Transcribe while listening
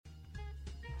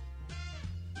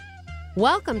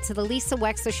Welcome to the Lisa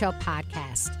Wexler Show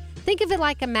podcast. Think of it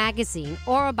like a magazine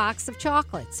or a box of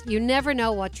chocolates. You never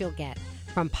know what you'll get.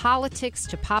 From politics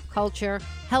to pop culture,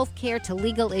 healthcare to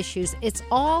legal issues, it's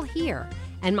all here.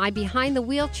 And my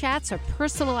behind-the-wheel chats are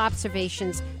personal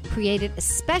observations created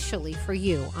especially for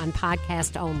you on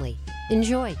podcast only.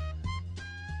 Enjoy.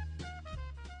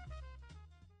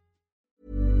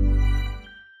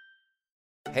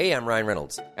 Hey, I'm Ryan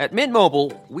Reynolds. At Mint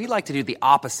Mobile, we like to do the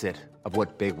opposite of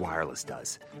what Big Wireless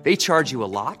does. They charge you a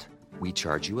lot, we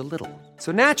charge you a little.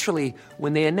 So naturally,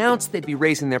 when they announced they'd be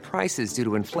raising their prices due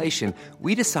to inflation,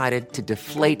 we decided to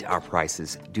deflate our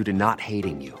prices due to not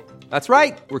hating you. That's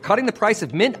right. We're cutting the price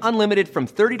of Mint Unlimited from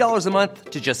 $30 a month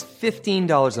to just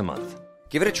 $15 a month.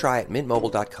 Give it a try at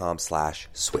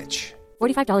mintmobile.com/switch.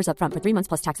 $45 up front for 3 months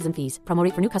plus taxes and fees. Promo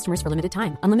rate for new customers for limited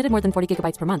time. Unlimited more than 40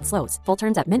 gigabytes per month. Slows full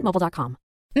terms at mintmobile.com.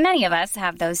 Many of us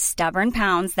have those stubborn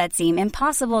pounds that seem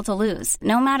impossible to lose,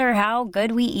 no matter how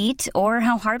good we eat or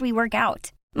how hard we work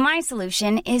out. My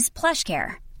solution is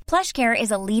PlushCare. PlushCare is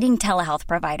a leading telehealth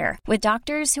provider with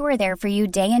doctors who are there for you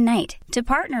day and night to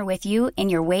partner with you in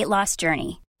your weight loss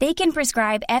journey. They can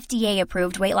prescribe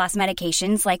FDA-approved weight loss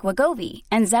medications like Wegovy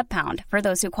and Zepbound for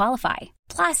those who qualify.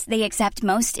 Plus, they accept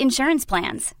most insurance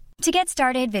plans. To get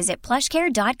started, visit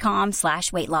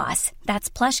plushcare.com/weightloss.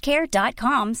 That's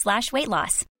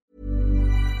plushcare.com/weightloss.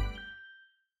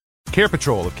 Care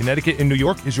Patrol of Connecticut and New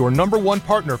York is your #1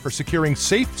 partner for securing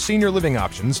safe senior living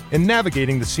options and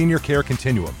navigating the senior care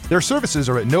continuum. Their services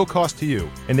are at no cost to you,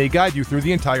 and they guide you through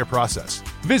the entire process.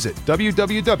 Visit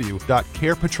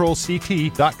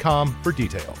www.carepatrolct.com for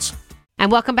details. And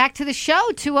welcome back to the show.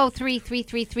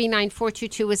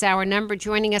 203-333-9422 is our number.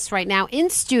 Joining us right now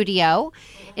in studio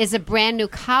is a brand new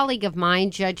colleague of mine,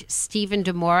 Judge Stephen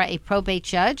DeMoura, a probate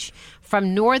judge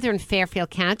from northern Fairfield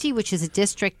County, which is a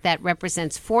district that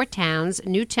represents 4 towns,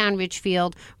 Newtown,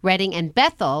 Ridgefield, Reading, and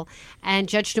Bethel. And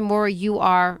Judge DeMoura, you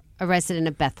are a resident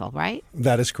of Bethel, right?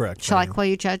 That is correct. Shall I call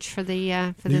you Judge for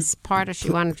the this part, or should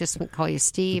you want to just call you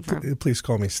Steve? Or? Please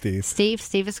call me Steve.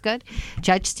 Steve is good.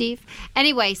 Judge Steve.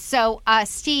 Anyway, so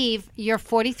Steve, you're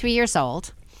 43 years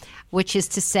old, which is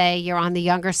to say you're on the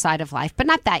younger side of life, but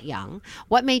not that young.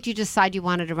 What made you decide you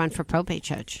wanted to run for probate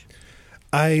judge?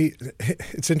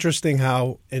 It's interesting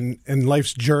how in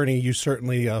life's journey you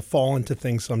certainly fall into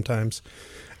things sometimes.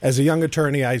 As a young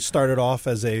attorney, I started off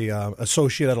as a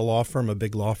associate at a law firm, a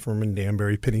big law firm in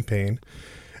Danbury, Penny Payne.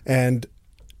 And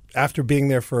after being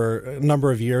there for a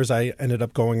number of years, I ended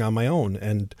up going on my own.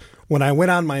 And when I went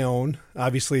on my own,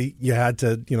 obviously you had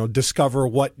to, discover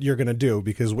what you're going to do,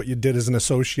 because what you did as an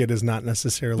associate is not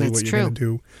necessarily what you're going to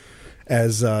do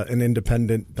as an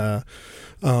independent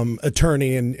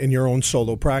attorney in your own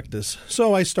solo practice.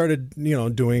 So I started,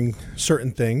 doing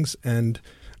certain things, and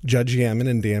Judge Yaman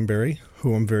in Danbury,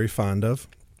 who I'm very fond of,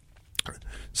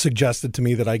 suggested to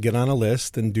me that I get on a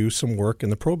list and do some work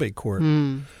in the probate court.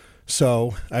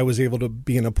 So I was able to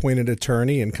be an appointed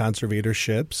attorney in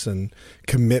conservatorships and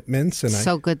commitments. And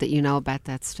so good that you know about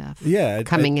that stuff. Yeah.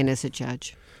 Coming in as a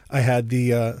judge. I had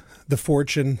the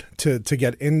fortune to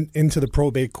get into the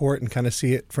probate court and kind of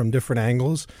see it from different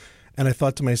angles. And I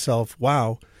thought to myself,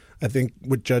 wow, I think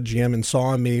what Judge Yaman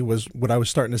saw in me was what I was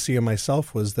starting to see in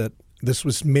myself, was that this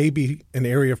was maybe an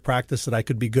area of practice that I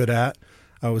could be good at.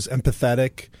 I was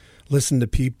empathetic, listened to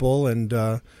people, and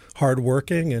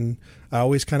hardworking. And I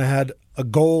always kind of had a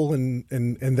goal, and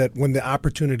that when the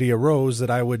opportunity arose,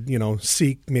 that I would,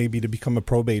 seek maybe to become a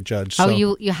probate judge. So,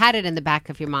 you had it in the back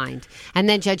of your mind. And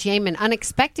then Judge Yaman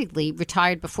unexpectedly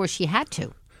retired before she had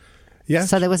to. Yes.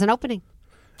 So there was an opening.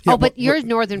 Yeah, but you're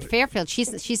Northern Fairfield.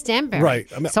 She's Danbury. Right.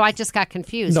 So I just got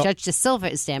confused. No. Judge De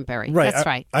Silva is Danbury. Right. That's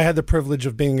right. I had the privilege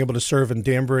of being able to serve in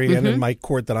Danbury and in my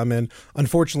court that I'm in.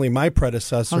 Unfortunately, my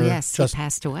predecessor... Oh, yes. He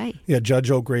passed away. Yeah,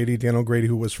 Judge O'Grady, Dan O'Grady,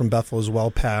 who was from Bethel as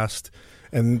well, passed.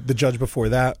 And the judge before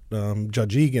that,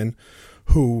 Judge Egan,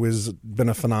 who has been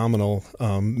a phenomenal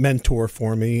mentor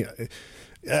for me.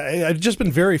 I've just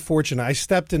been very fortunate. I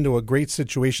stepped into a great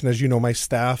situation. As you know, my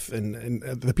staff and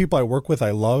the people I work with,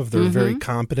 I love. They're very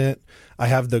competent. I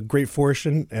have the great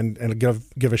fortune, and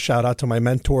give a shout out to my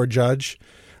mentor, Judge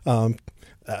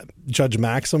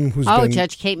Maxim, who's been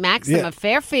Judge Kate Maxim of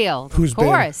Fairfield, who's of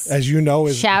course, been, as you know,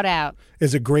 shout out,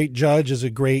 is a great judge, is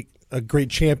a great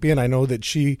champion. I know that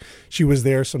she was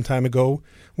there some time ago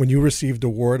when you received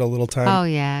award a little time. Oh,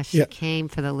 yeah. She came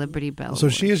for the Liberty Bell. So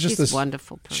she is just a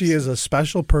wonderful person. She is a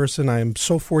special person. I am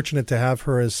so fortunate to have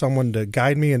her as someone to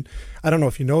guide me. And I don't know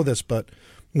if you know this, but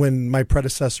when my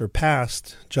predecessor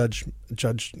passed, Judge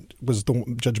Maxim was the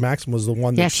one that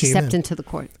came in. Yeah, she stepped into the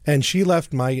court. And she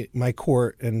left my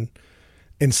court in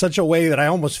such a way that I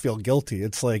almost feel guilty.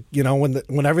 It's like,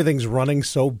 when everything's running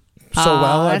so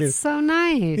well. That's so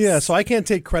nice. Yeah, so I can't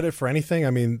take credit for anything.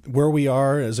 I mean, where we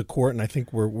are as a court, and I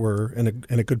think we're in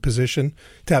a good position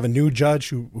to have a new judge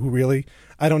who really,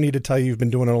 I don't need to tell you, you've been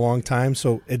doing it a long time,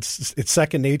 so it's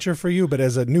second nature for you. But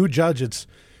as a new judge, it's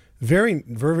very,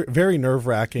 very, very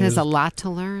nerve-wracking. There's a lot to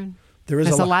learn. There's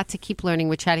a lot to keep learning.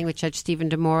 We're chatting with Judge Stephen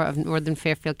DeMoura of Northern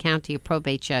Fairfield County, a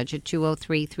probate judge at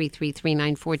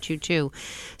 203-333-9422.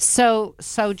 So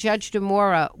Judge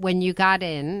DeMoura, when you got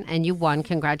in and you won,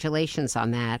 congratulations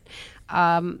on that.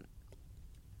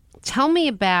 Tell me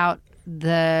about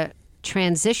the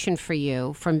transition for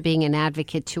you from being an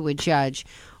advocate to a judge.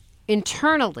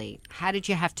 Internally, how did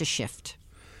you have to shift?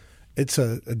 It's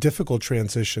a difficult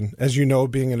transition. As you know,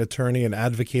 being an attorney and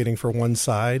advocating for one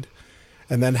side,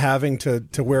 and then having to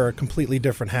wear a completely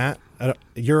different hat.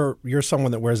 You're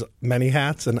someone that wears many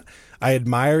hats, and I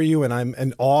admire you, and I'm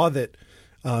in awe that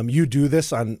you do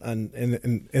this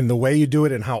in the way you do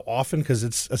it and how often, because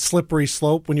it's a slippery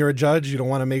slope when you're a judge. You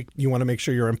want to make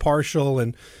sure you're impartial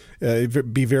and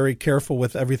be very careful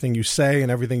with everything you say and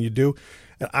everything you do.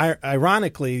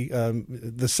 Ironically,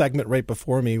 the segment right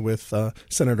before me with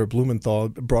Senator Blumenthal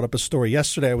brought up a story.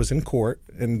 Yesterday I was in court,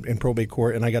 in probate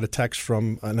court, and I got a text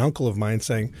from an uncle of mine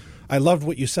saying, "I loved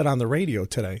what you said on the radio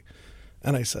today."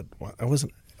 And I said, well, I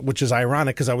wasn't, which is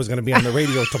ironic because I was going to be on the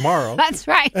radio tomorrow. That's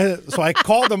right. So I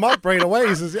called him up right away.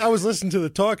 He says, I was listening to the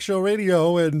talk show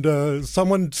radio, and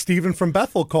someone, Stephen from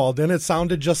Bethel, called in. It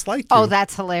sounded just like you. Oh,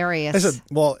 that's hilarious. I said,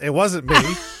 well, it wasn't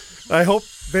me. I hope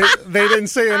they didn't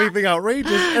say anything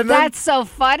outrageous. And then, that's so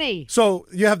funny. So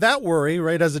you have that worry,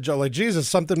 right, as a judge, like, Jesus,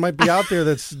 something might be out there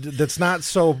that's not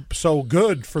so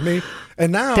good for me.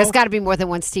 And now there's got to be more than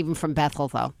one Stephen from Bethel,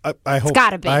 though. I hope, it's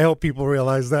got to be. I hope people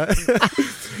realize that.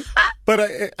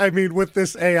 But I mean, with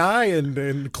this AI and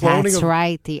cloning, that's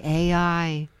right, the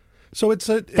AI. So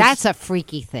that's a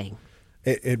freaky thing.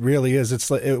 It really is.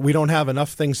 It's like we don't have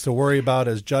enough things to worry about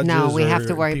as judges. No, we have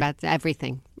to worry about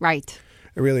everything. Right.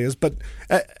 It really is. But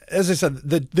as I said,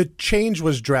 the change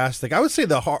was drastic. I would say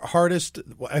the hardest,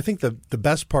 I think the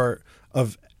best part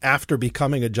of after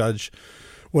becoming a judge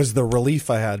was the relief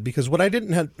I had, because what I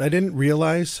didn't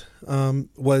realize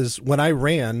was when I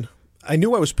ran, I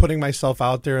knew I was putting myself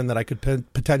out there and that I could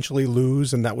potentially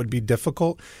lose and that would be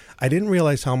difficult. I didn't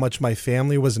realize how much my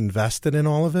family was invested in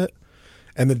all of it.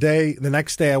 And the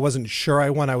next day, I wasn't sure I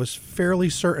won. I was fairly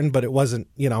certain, but it wasn't,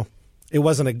 It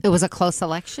was a close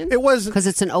election? It was. Because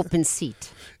it's an open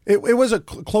seat. It was a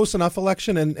close enough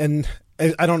election, and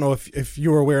I don't know if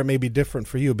you were aware, it may be different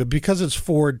for you, but because it's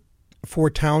four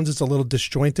towns, it's a little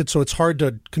disjointed, so it's hard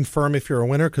to confirm if you're a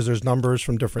winner because there's numbers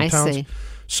from different towns. I see.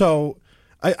 So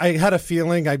I had a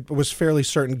feeling, I was fairly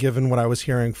certain given what I was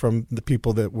hearing from the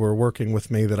people that were working with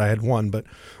me that I had won, but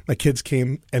my kids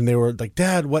came and they were like,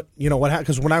 Dad, what happened?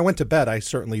 Because when I went to bed, I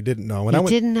certainly didn't know. And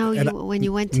didn't know when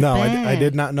you went to bed? No, I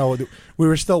did not know. We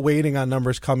were still waiting on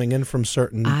numbers coming in from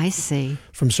certain. I see.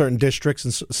 From certain districts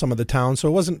and some of the towns. So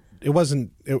there was,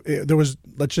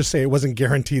 let's just say it wasn't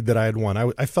guaranteed that I had won.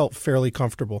 I felt fairly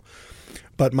comfortable.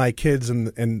 But my kids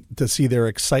and to see their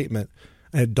excitement,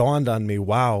 it dawned on me,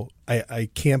 wow, I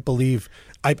can't believe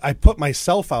I put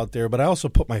myself out there, but I also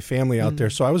put my family out there.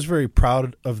 So I was very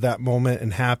proud of that moment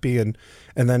and happy and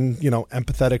then,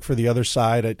 empathetic for the other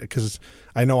side, because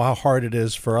I know how hard it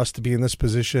is for us to be in this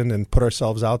position and put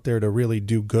ourselves out there to really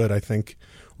do good. I think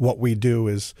what we do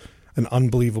is an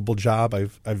unbelievable job.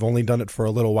 I've only done it for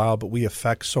a little while, but we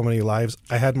affect so many lives.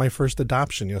 I had my first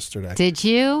adoption yesterday. Did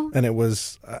you? And it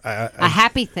was a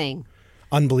happy thing.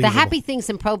 Unbelievable. The happy things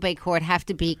in probate court have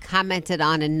to be commented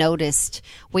on and noticed.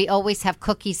 We always have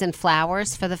cookies and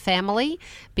flowers for the family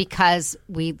because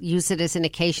we use it as an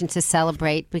occasion to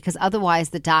celebrate, because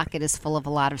otherwise the docket is full of a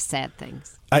lot of sad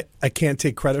things. I can't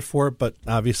take credit for it, but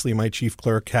obviously my chief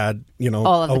clerk had,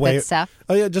 all of the good stuff.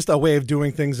 Oh yeah, just a way of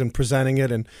doing things and presenting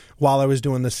it. And while I was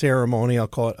doing the ceremony, I'll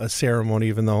call it a ceremony,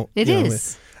 even though it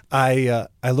is. I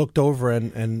looked over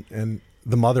and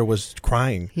the mother was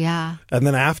crying. Yeah. And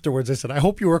then afterwards I said, I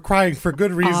hope you were crying for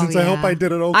good reasons. Oh, yeah. I hope I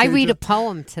did it okay. I read a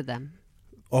poem to them.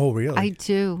 Oh, really? I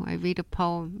do. I read a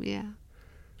poem, yeah.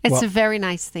 It's a very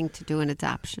nice thing to do in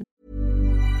adoption.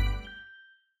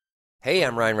 Hey,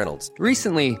 I'm Ryan Reynolds.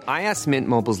 Recently, I asked Mint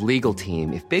Mobile's legal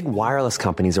team if big wireless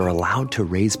companies are allowed to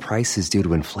raise prices due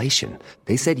to inflation.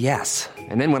 They said yes.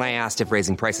 And then when I asked if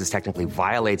raising prices technically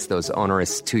violates those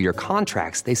onerous 2-year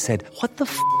contracts, they said, what the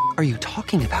f*** are you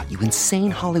talking about, you insane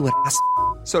Hollywood ass f-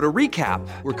 So to recap,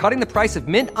 we're cutting the price of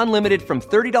Mint Unlimited from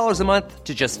 $30 a month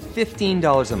to just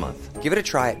 $15 a month. Give it a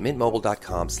try at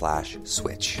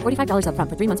mintmobile.com/switch. $45 up front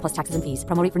for 3 months plus taxes and fees.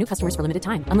 Promo rate for new customers for limited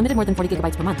time. Unlimited more than 40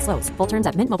 gigabytes per month. Slows full terms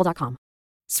at mintmobile.com.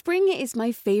 Spring is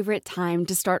my favorite time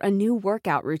to start a new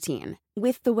workout routine.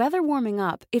 With the weather warming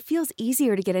up, it feels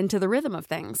easier to get into the rhythm of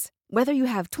things. Whether you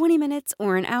have 20 minutes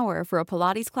or an hour for a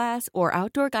Pilates class or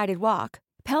outdoor guided walk,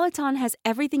 Peloton has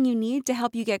everything you need to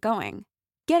help you get going.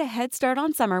 Get a head start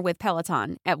on summer with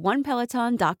Peloton at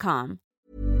onepeloton.com.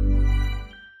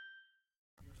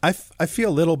 I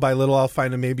feel little by little I'll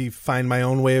maybe find my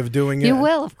own way of doing it. You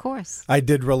will, of course. I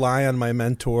did rely on my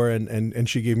mentor, and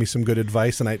she gave me some good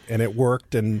advice, and it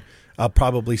worked, and I'll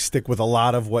probably stick with a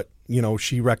lot of what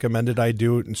she recommended I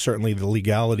do, and certainly the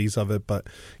legalities of it, but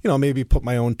maybe put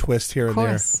my own twist here and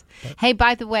there. But. Hey,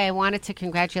 by the way, I wanted to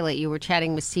congratulate you. We're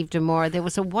chatting with Steve DeMoura. There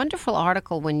was a wonderful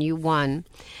article when you won.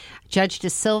 Judge De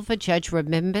Silva, Judge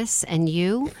Remimbus, and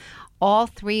you, all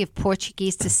three of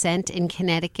Portuguese descent in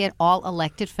Connecticut, all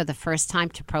elected for the first time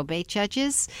to probate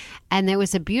judges. And there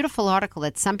was a beautiful article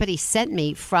that somebody sent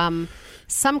me from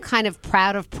some kind of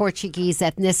Proud of Portuguese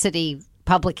ethnicity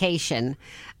publication.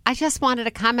 I just wanted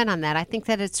to comment on that. I think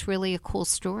that it's really a cool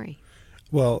story.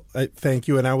 Well, thank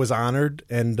you. And I was honored,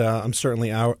 and I'm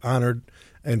certainly honored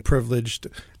and privileged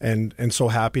and so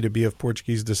happy to be of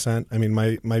Portuguese descent. I mean,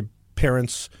 my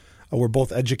parents were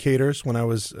both educators when I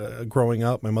was growing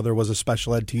up. My mother was a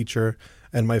special ed teacher,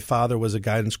 and my father was a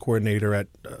guidance coordinator at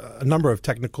a number of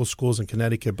technical schools in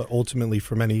Connecticut, but ultimately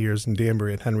for many years in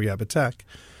Danbury at Henry Abbott Tech.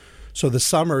 So the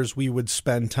summers we would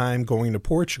spend time going to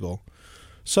Portugal.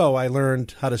 So I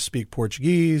learned how to speak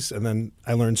Portuguese, and then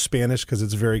I learned Spanish because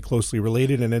it's very closely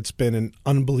related, and it's been an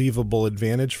unbelievable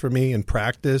advantage for me in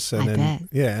practice and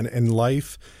in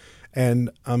life. And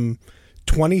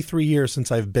 23 years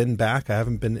since I've been back. I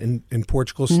haven't been in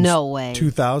Portugal since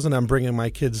 2000. I'm bringing my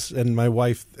kids and my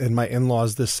wife and my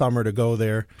in-laws this summer to go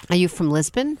there. Are you from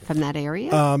Lisbon, from that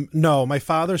area? No, my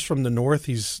father's from the north.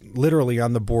 He's literally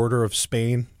on the border of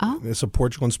Spain. Oh. It's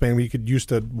Portugal and Spain. We used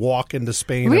to walk into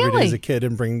Spain every day as a kid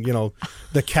and bring,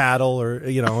 the cattle or,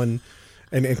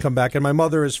 and come back. And my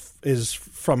mother is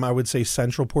from, I would say,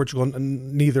 central Portugal.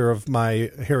 Neither of my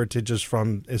heritage is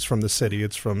from the city.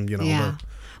 It's from,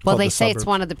 Well, they say it's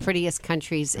one of the prettiest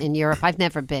countries in Europe. I've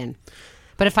never been.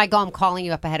 But if I go, I'm calling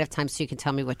you up ahead of time so you can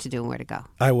tell me what to do and where to go.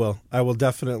 I will. I will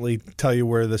definitely tell you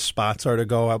where the spots are to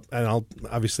go. And I'll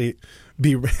obviously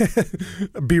be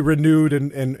renewed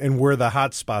and where the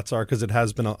hot spots are, because it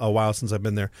has been a while since I've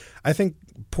been there. I think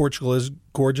Portugal is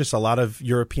gorgeous. A lot of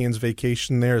Europeans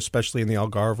vacation there, especially in the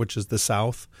Algarve, which is the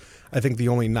south. I think the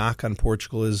only knock on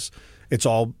Portugal is it's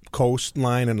all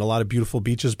coastline and a lot of beautiful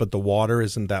beaches, but the water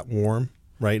isn't that warm.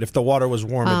 Right. If the water was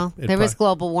warm, there is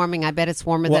global warming. I bet it's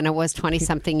warmer than it was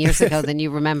 20-something years ago than you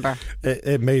remember.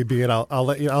 It may be, and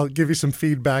I'll give you some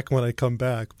feedback when I come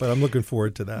back. But I'm looking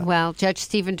forward to that. Well, Judge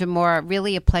Stephen DeMoura,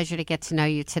 really a pleasure to get to know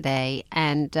you today,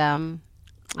 and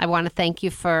I want to thank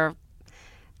you for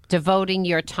devoting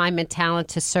your time and talent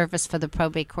to service for the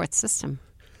probate court system.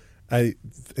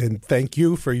 And thank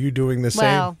you for you doing the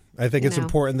same. I think it's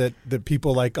important that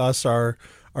people like us are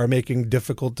making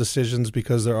difficult decisions,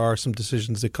 because there are some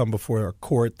decisions that come before our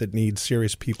court that need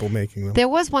serious people making them. There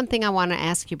was one thing I want to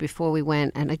ask you before we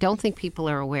went, and I don't think people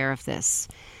are aware of this,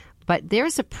 but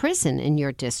there's a prison in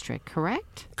your district,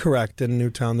 correct? Correct. In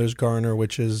Newtown, there's Garner,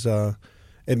 which is,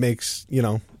 it makes,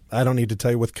 I don't need to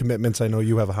tell you with commitments. I know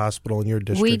you have a hospital in your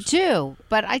district. We do,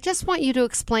 but I just want you to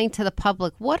explain to the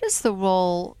public, what is the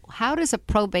role, how does a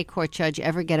probate court judge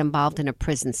ever get involved in a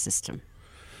prison system?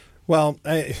 Well,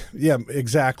 yeah,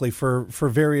 exactly. For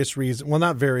various reasons. Well,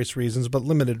 not various reasons, but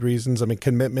limited reasons. I mean,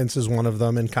 commitments is one of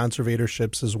them, and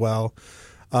conservatorships as well.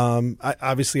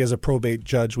 Obviously, as a probate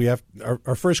judge, we have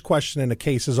our first question in a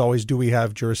case is always, do we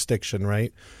have jurisdiction,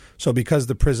 right? So because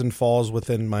the prison falls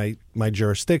within my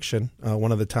jurisdiction,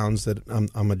 one of the towns that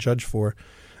I'm a judge for,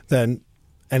 then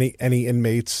any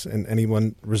inmates and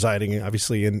anyone residing,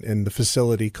 obviously, in the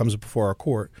facility comes before our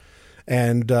court.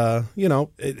 And,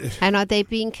 and are they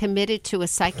being committed to a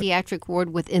psychiatric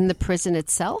ward within the prison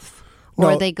itself?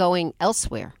 Or are they going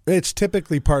elsewhere? It's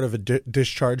typically part of a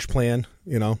discharge plan,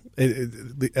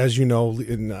 as you know,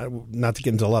 not to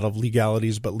get into a lot of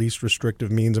legalities, but least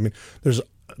restrictive means. I mean,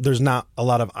 there's not a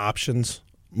lot of options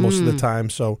most of the time.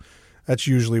 So that's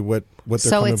usually what they're coming before.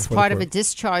 So it's part of a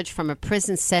discharge from a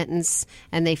prison sentence,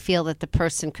 and they feel that the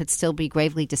person could still be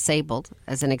gravely disabled,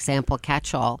 as an example,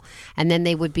 catch-all. And then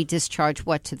they would be discharged,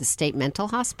 to the state mental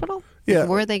hospital? Yeah.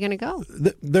 Where are they going to go?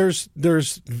 There's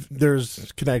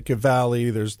Connecticut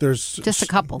Valley. There's just a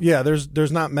couple. Yeah,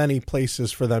 there's not many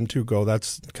places for them to go.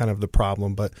 That's kind of the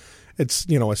problem. But it's,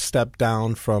 a step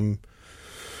down from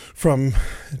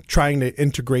trying to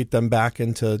integrate them back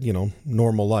into,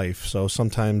 normal life. So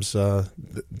sometimes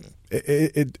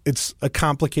it's a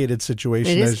complicated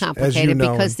situation. It is complicated as you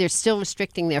know, because they're still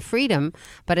restricting their freedom,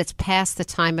 but it's past the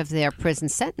time of their prison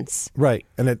sentence. Right,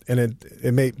 and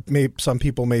it may some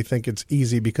people may think it's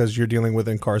easy because you're dealing with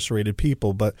incarcerated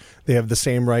people, but they have the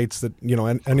same rights that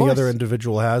any other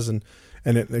individual has, and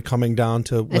it coming down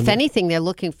to if anything, they're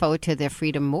looking forward to their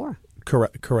freedom more.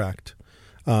 Correct.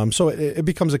 So it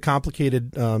becomes a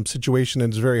complicated situation,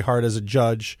 and it's very hard as a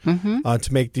judge to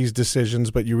make these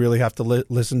decisions. But you really have to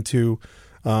listen to,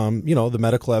 the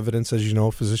medical evidence, as you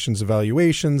know, physicians'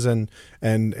 evaluations, and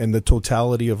the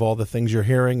totality of all the things you're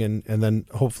hearing, and then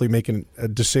hopefully making a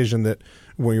decision that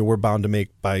we're bound to make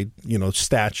by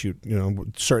statute.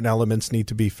 Certain elements need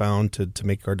to be found to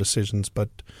make our decisions, but.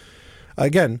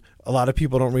 Again, a lot of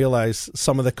people don't realize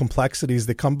some of the complexities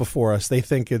that come before us. They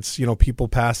think it's, people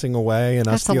passing away and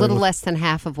that's us. That's a little less than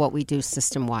half of what we do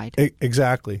system-wide.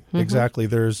 Exactly.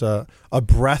 There's a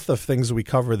breadth of things we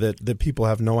cover that people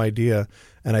have no idea.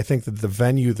 And I think that the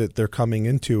venue that they're coming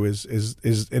into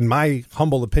is in my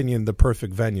humble opinion, the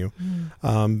perfect venue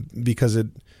because it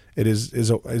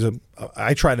is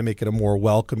I try to make it a more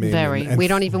welcoming. And we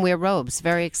don't even wear robes.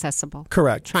 Very accessible.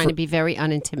 Correct. Trying to be very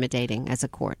unintimidating as a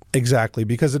court. Exactly,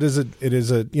 because it is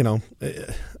a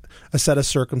set of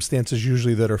circumstances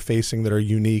usually that are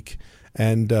unique,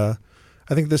 and I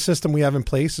think the system we have in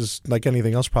place is like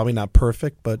anything else, probably not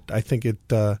perfect, but I think it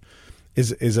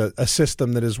is a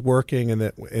system that is working,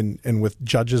 and with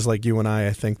judges like you and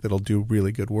I think that'll do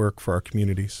really good work for our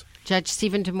communities. Judge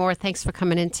Stephen DeMoura, thanks for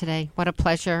coming in today. What a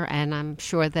pleasure, and I'm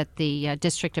sure that the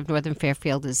District of Northern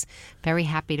Fairfield is very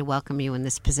happy to welcome you in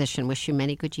this position. Wish you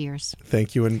many good years.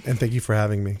 Thank you, and thank you for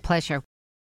having me. Pleasure.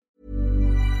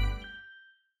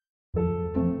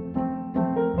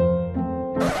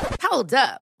 Hold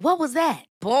up. What was that?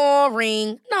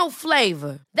 Boring. No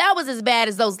flavor. That was as bad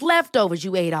as those leftovers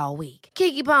you ate all week.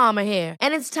 Keke Palmer here,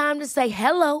 and it's time to say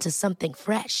hello to something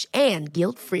fresh and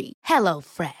guilt-free.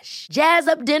 HelloFresh. Jazz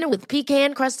up dinner with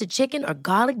pecan-crusted chicken or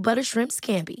garlic butter shrimp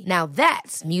scampi. Now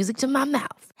that's music to my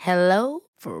mouth.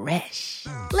 HelloFresh.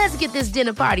 Let's get this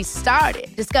dinner party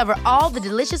started. Discover all the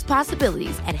delicious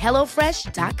possibilities at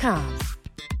HelloFresh.com.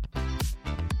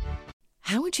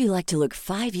 How would you like to look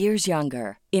 5 years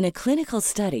younger? In a clinical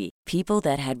study, people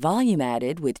that had volume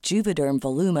added with Juvederm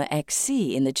Voluma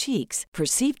XC in the cheeks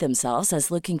perceived themselves as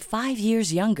looking 5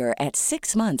 years younger at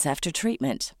 6 months after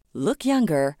treatment. Look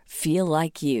younger, feel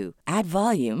like you. Add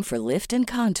volume for lift and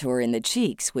contour in the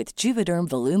cheeks with Juvederm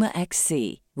Voluma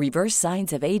XC. Reverse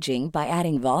signs of aging by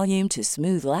adding volume to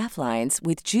smooth laugh lines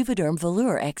with Juvederm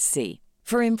Volure XC.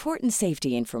 For important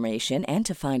safety information and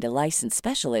to find a licensed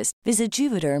specialist, visit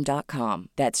Juvederm.com.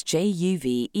 That's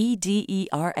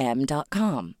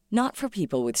JUVEDERM.com. Not for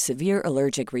people with severe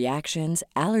allergic reactions,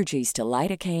 allergies to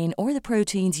lidocaine, or the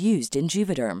proteins used in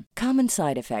Juvederm. Common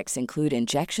side effects include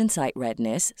injection site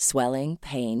redness, swelling,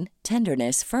 pain,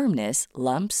 tenderness, firmness,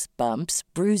 lumps, bumps,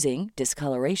 bruising,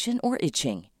 discoloration, or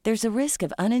itching. There's a risk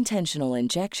of unintentional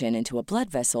injection into a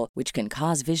blood vessel, which can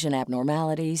cause vision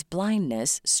abnormalities,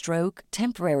 blindness, stroke,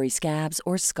 temporary scabs,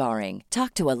 or scarring.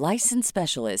 Talk to a licensed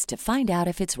specialist to find out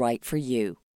if it's right for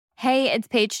you. Hey, it's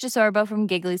Paige DeSorbo from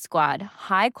Giggly Squad.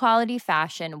 High quality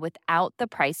fashion without the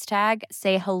price tag.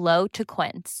 Say hello to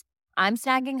Quince. I'm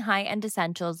snagging high-end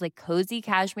essentials like cozy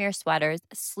cashmere sweaters,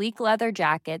 sleek leather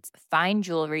jackets, fine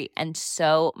jewelry, and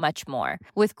so much more.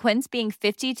 With Quince being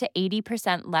 50 to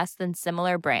 80% less than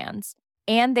similar brands.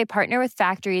 And they partner with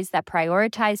factories that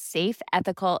prioritize safe,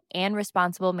 ethical, and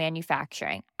responsible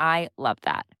manufacturing. I love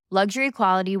that. Luxury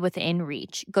quality within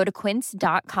reach. Go to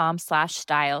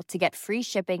quince.com/style to get free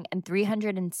shipping and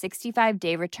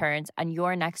 365-day returns on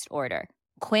your next order.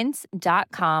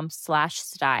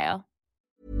 Quince.com/style.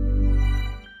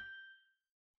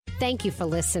 Thank you for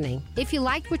listening. If you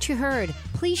liked what you heard,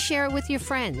 please share it with your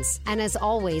friends. And as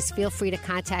always, feel free to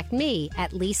contact me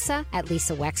at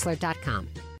lisa@lisawexler.com.